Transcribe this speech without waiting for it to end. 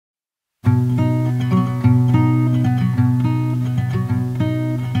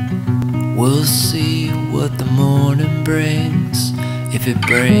brings, if it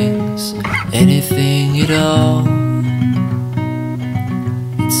brings anything at all.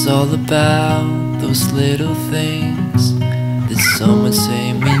 It's all about those little things that some would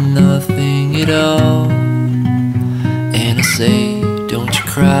say mean nothing at all. And I say, don't you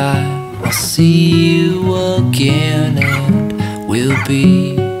cry, I'll see you again, and we'll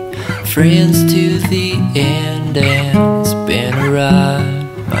be friends to the end. And it's been a ride,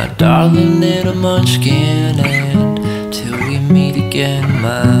 my darling little munchkin, and till we meet again,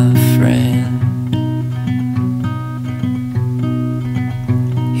 my friend.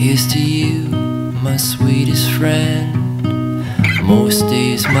 Here's to you, my sweetest friend, most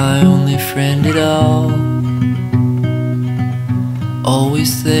days my only friend at all.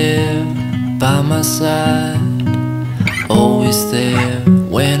 Always there by my side, always there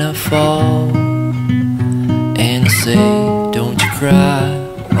when I fall. And I say, don't you cry,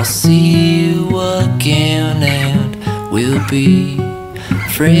 I'll see you again, and we'll be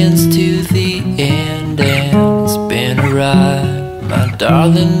friends to the end. And it's been a ride, my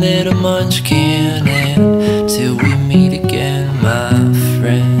darling little munchkin, and till we meet again, my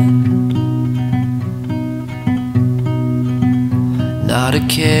friend. Not a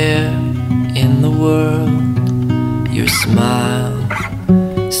care in the world, your smile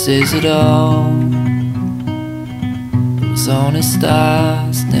says it all. Those honest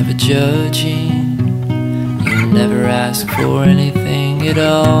eyes, never judging, you never ask for anything at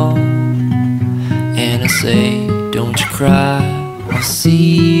all. And I say, don't you cry, I'll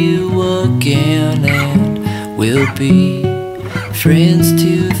see you again, and we'll be friends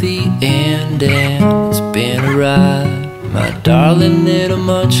to the end. And it's been a ride, my darling little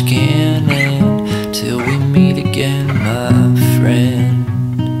munchkin, and till we meet again, my friend.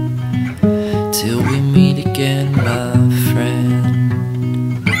 Till we meet again, my friend.